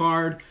 like your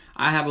card.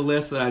 I have a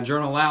list that I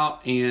journal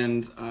out,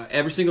 and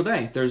every single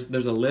day there's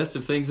a list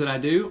of things that I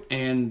do,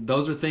 and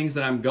those are things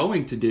that I'm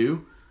going to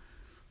do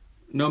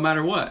no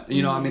matter what.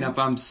 You know, I mean, if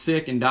I'm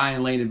sick and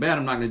dying laying in bed,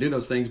 I'm not going to do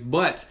those things,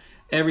 but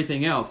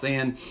everything else.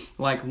 And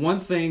like one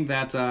thing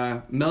that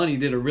Melanie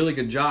did a really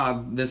good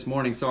job this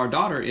morning. So our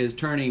daughter is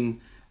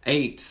turning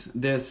 8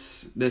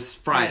 this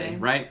Friday,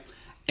 right?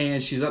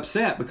 And she's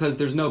upset because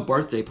there's no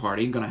birthday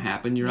party going to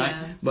happen, you're right?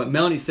 But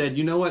Melanie said,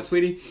 you know what,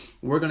 sweetie?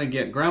 We're going to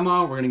get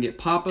Grandma, we're going to get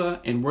Papa,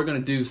 and we're going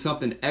to do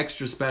something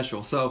extra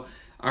special. So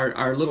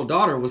our little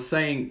daughter was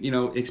saying, you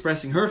know,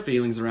 expressing her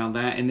feelings around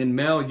that. And then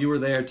Mel, you were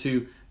there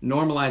to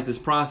normalize this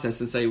process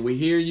and say, we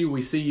hear you,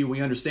 we see you, we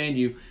understand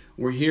you,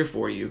 we're here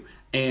for you.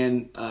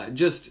 And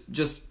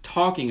just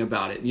talking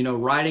about it, you know,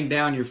 writing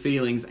down your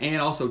feelings and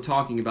also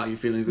talking about your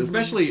feelings,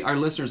 especially our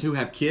listeners who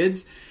have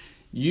kids.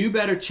 You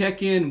better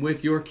check in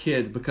with your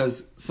kids,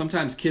 because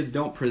sometimes kids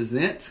don't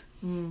present,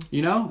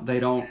 you know, they're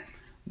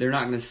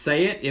not going to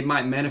say it. It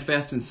might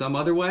manifest in some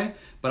other way,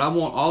 but I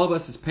want all of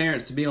us as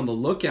parents to be on the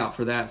lookout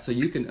for that, so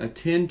you can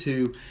attend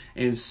to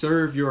and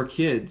serve your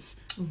kids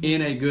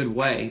in a good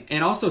way.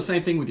 And also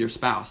same thing with your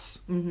spouse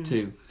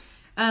too.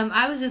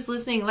 I was just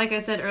listening, like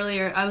I said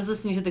earlier, I was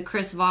listening to the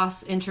Chris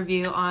Voss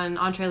interview on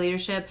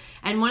EntreLeadership,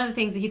 and one of the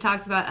things that he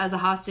talks about as a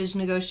hostage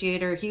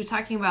negotiator, he was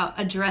talking about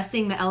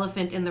addressing the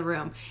elephant in the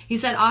room. He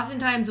said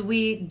oftentimes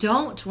we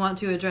don't want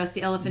to address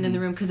the elephant in the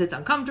room because it's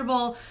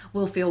uncomfortable,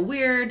 we'll feel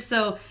weird.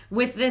 So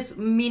with this,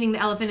 meaning the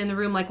elephant in the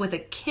room, like with a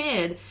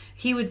kid,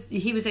 he would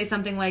say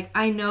something like,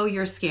 I know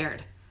you're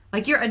scared.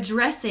 Like, you're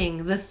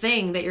addressing the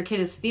thing that your kid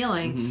is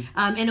feeling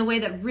in a way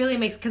that really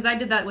makes... Because I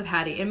did that with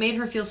Hattie. It made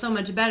her feel so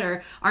much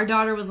better. Our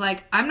daughter was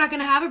like, I'm not going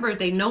to have a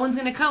birthday. No one's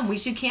going to come. We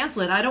should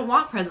cancel it. I don't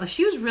want presents. Like,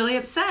 she was really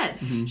upset.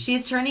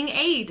 She's turning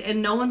 8,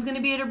 and no one's going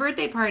to be at her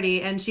birthday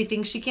party, and she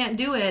thinks she can't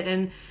do it,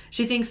 and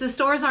she thinks the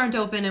stores aren't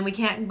open, and we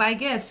can't buy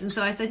gifts. And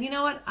so I said, you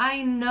know what?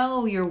 I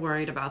know you're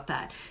worried about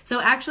that. So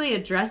actually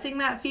addressing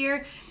that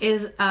fear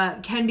is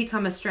can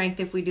become a strength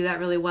if we do that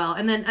really well.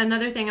 And then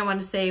another thing I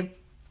want to say,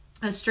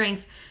 a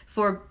strength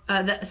for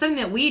something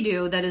that we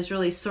do that is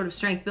really sort of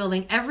strength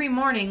building. Every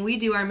morning we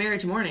do our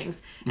marriage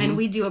mornings, and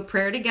we do a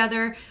prayer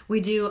together.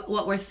 We do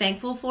what we're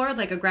thankful for,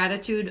 like a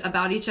gratitude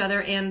about each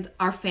other and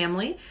our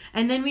family.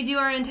 And then we do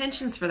our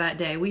intentions for that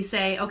day. We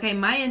say, okay,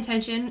 my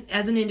intention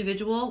as an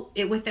individual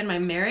within my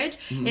marriage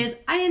is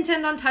I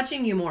intend on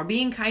touching you more,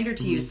 being kinder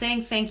to you,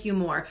 saying thank you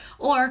more.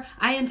 Or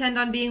I intend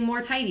on being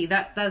more tidy.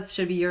 That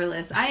should be your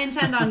list. I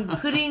intend on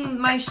putting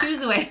my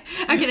shoes away.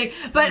 I'm kidding.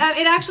 But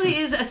it actually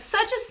is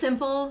such a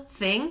simple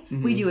thing.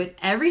 We do it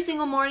every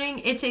single morning.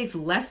 It takes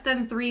less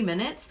than 3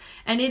 minutes,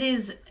 and it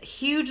is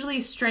hugely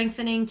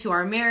strengthening to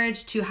our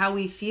marriage, to how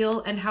we feel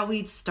and how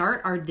we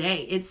start our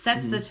day. It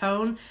sets the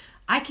tone.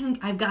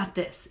 I've got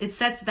this. It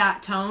sets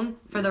that tone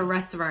for the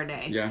rest of our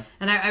day. Yeah.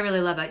 And I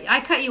really love that. I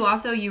cut you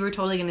off though. You were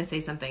totally going to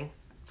say something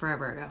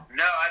forever ago.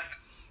 No,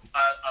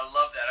 I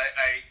love that.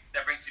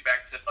 That brings me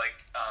back to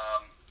like,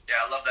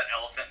 I love that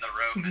elephant in the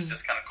room. Is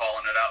just kind of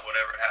calling it out,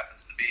 whatever it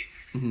happens to be.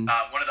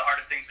 One of the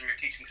hardest things when you're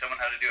teaching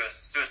someone how to do a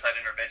suicide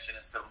intervention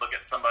is to look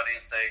at somebody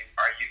and say,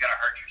 "Are you going to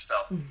hurt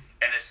yourself?"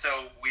 And it's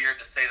so weird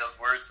to say those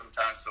words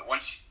sometimes, but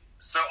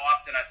so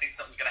often I think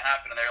something's going to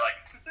happen, and they're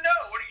like, "No,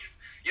 what are you?"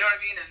 You know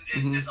what I mean?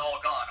 And it's all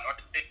gone. Or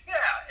they,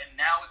 and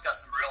now we've got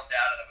some real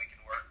data that we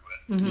can work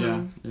with.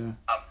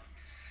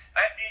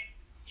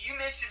 You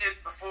mentioned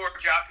it before.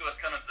 Jocko is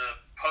kind of the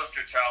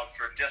poster child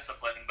for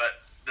discipline,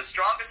 but the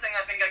strongest thing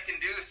I think I can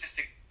do is just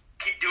to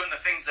keep doing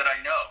the things that I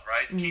know,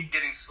 right? Keep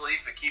getting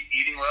sleep, and keep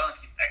eating well, and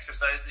keep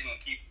exercising,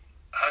 and keep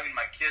hugging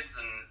my kids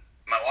and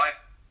my wife.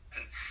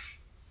 And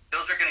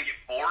those are going to get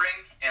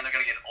boring, and they're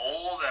going to get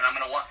old, and I'm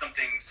going to want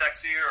something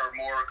sexier or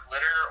more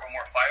glitter or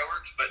more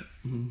fireworks. But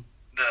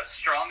the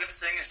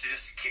strongest thing is to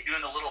just keep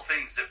doing the little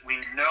things that we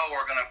know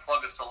are going to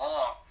plug us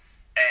along.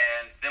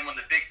 And then when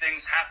the big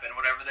things happen,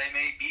 whatever they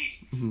may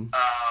be,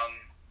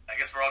 I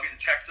guess we're all getting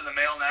checks in the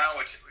mail now,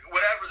 which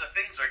whatever the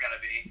things are going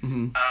to be,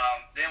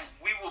 then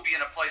we will be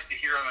in a place to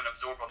hear them and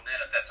absorb them. Then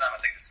at that time,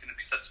 I think this is going to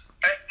be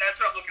that's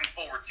what I'm looking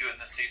forward to in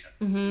this season.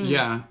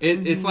 Yeah,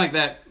 it's like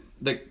that.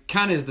 The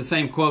kind of is the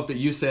same quote that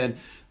you said,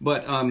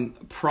 but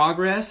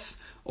progress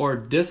or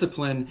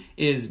discipline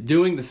is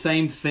doing the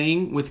same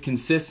thing with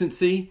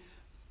consistency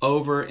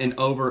over and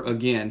over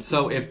again.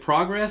 So if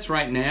progress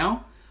right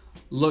now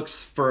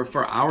looks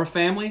for our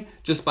family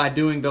just by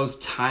doing those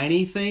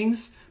tiny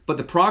things, but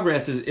the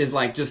progress is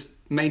like just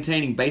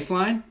maintaining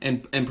baseline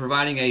and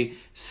providing a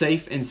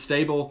safe and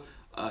stable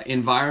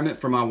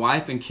environment for my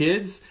wife and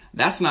kids.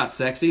 That's not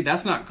sexy.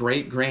 That's not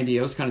great,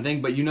 grandiose kind of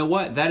thing. But you know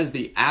what? That is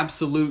the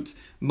absolute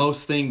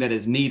most thing that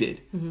is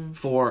needed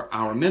for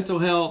our mental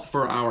health,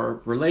 for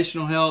our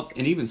relational health,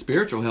 and even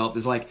spiritual health.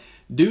 Is like,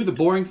 do the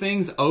boring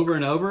things over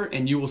and over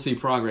and you will see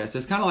progress.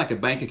 It's kind of like a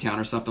bank account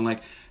or something.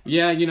 Like,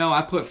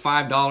 I put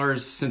 $5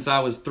 since I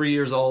was 3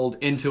 years old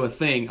into a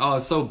thing. Oh,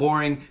 it's so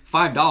boring.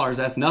 $5,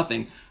 that's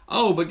nothing.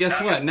 Oh, but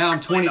guess what? Now I'm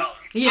 20.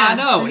 Yeah. I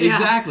know,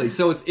 exactly.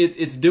 So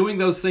it's doing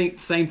those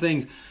same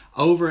things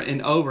over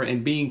and over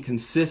and being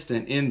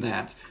consistent in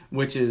that,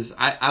 which is,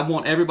 I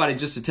want everybody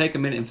just to take a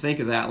minute and think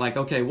of that. Like,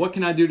 okay, what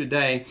can I do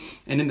today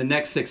and in the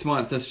next 6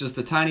 months? That's just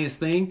the tiniest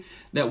thing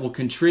that will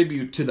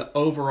contribute to the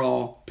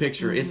overall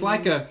picture. It's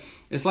like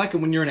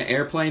when you're in an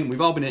airplane.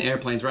 We've all been in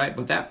airplanes, right?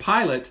 But that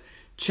pilot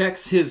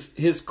checks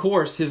his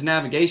course, his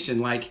navigation,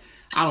 like,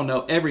 I don't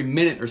know, every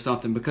minute or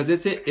something, because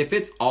if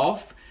it's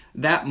off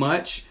that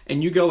much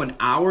and you go an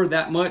hour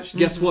that much,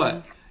 guess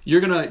what?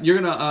 You're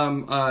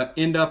gonna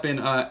end up in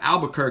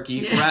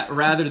Albuquerque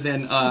rather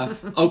than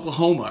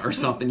Oklahoma or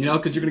something,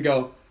 because you're gonna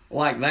go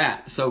like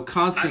that. So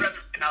constant. I'd rather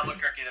be in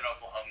Albuquerque than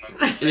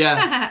Oklahoma.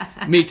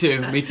 Yeah, me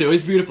too.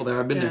 It's beautiful there.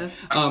 I've been there.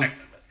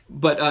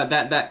 But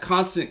that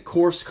constant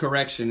course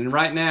correction, and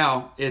right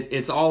now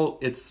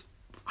it's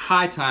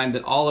high time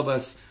that all of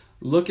us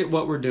look at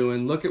what we're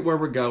doing, look at where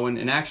we're going,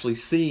 and actually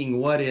seeing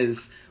what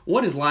is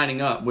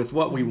lining up with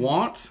what we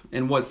want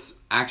and what's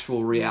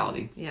actual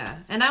reality. Yeah.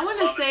 And I want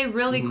to say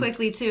really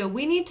quickly too,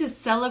 we need to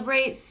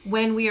celebrate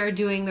when we are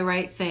doing the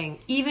right thing,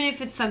 even if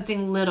it's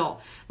something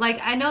little. Like,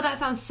 I know that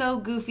sounds so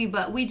goofy,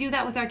 but we do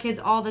that with our kids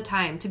all the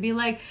time, to be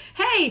like,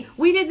 hey,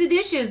 we did the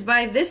dishes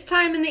by this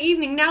time in the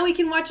evening. Now we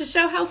can watch a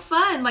show. How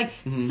fun. Like,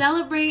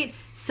 celebrate,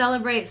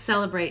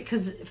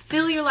 because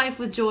fill your life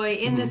with joy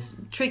in this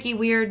tricky,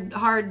 weird,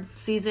 hard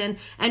season.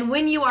 And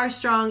when you are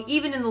strong,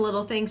 even in the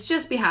little things,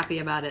 just be happy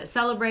about it.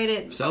 Celebrate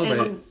it.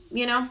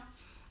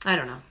 I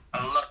don't know.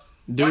 I love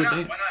Do why it. not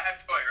have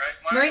joy, right?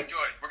 Why not have joy?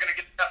 We're gonna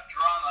get enough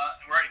drama,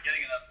 and we're already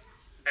getting enough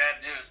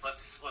bad news.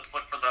 Let's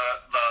look for the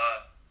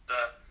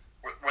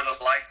where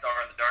the lights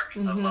are in the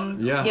darkness. I love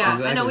it. Yeah,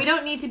 exactly. I know we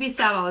don't need to be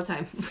sad all the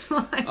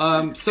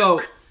time.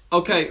 So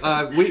okay,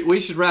 we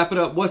should wrap it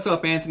up. What's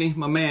up, Anthony,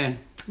 my man?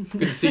 Good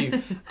to see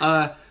you.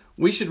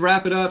 We should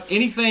wrap it up.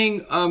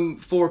 Anything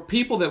for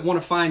people that want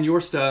to find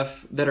your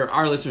stuff, that are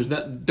our listeners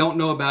that don't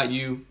know about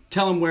you,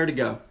 tell them where to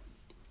go.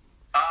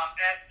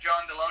 At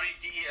John Delony,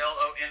 Delony.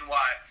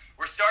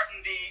 We're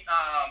starting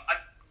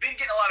I've been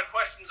getting a lot of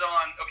questions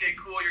on, okay,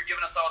 cool, you're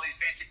giving us all these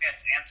fancy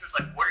answers,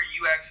 like, what are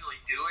you actually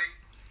doing?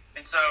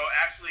 And so,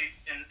 actually,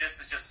 and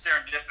this is just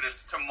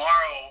serendipitous,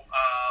 tomorrow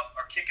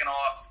are kicking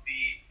off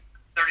the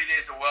 30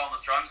 Days of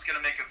Wellness, where I'm just going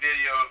to make a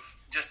video of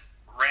just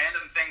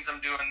random things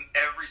I'm doing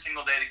every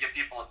single day to give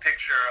people a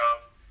picture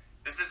of,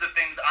 this is the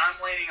things I'm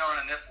leaning on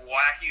in this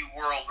wacky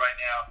world right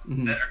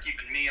now that are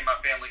keeping me and my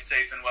family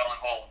safe and well and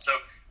whole. And so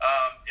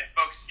if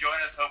folks join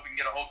us, hope we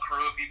can get a whole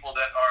crew of people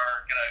that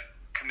are going to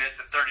commit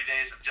to 30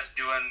 days of just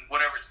doing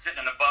whatever, sitting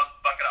in a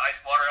bucket of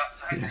ice water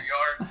outside your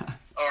yard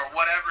or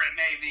whatever it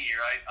may be,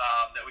 right?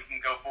 That we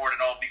can go forward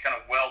and all be kind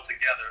of well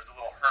together as a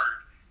little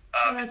herd.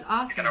 That's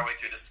awesome. Get our way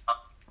through this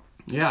time.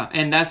 Yeah,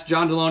 and that's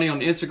John Delony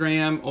on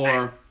Instagram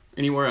or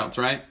anywhere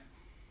else, right?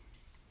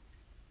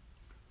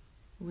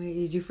 Wait,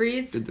 did you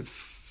freeze? Did the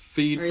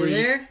feed freeze? Are you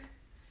there?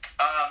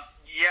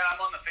 Yeah,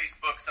 I'm on the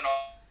Facebooks and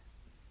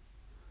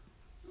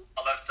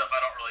all that stuff. I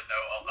don't really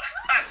know all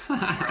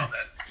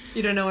that.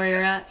 You don't know where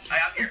you're at?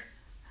 I'm here.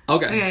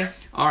 Okay.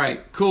 All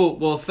right. Cool.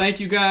 Well, thank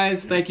you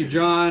guys. Thank you,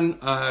 John.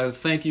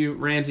 Thank you,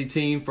 Ramsey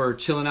team, for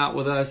chilling out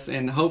with us.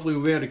 And hopefully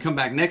we'll be able to come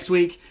back next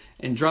week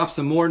and drop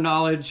some more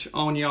knowledge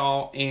on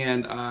y'all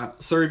and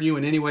serve you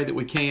in any way that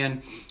we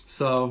can.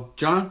 So,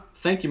 John,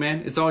 thank you,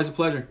 man. It's always a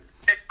pleasure.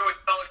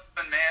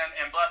 Man,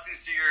 and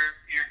blessings to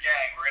your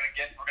gang. We're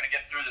gonna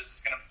get through this.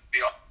 It's gonna be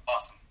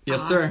awesome.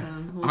 Yes, sir.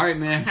 All right,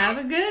 man. Have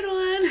a good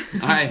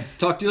one. All right.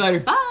 Talk to you later.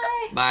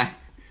 Bye. Bye.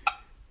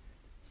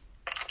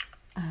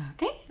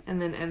 Okay,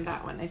 and then end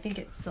that one. I think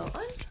it's still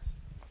on.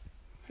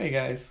 Hey,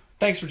 guys.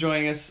 Thanks for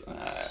joining us.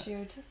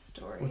 Share to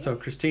story. What's up,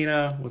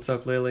 Christina? What's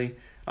up, Lily?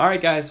 All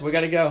right, guys. We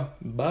got to go.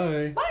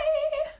 Bye. Bye.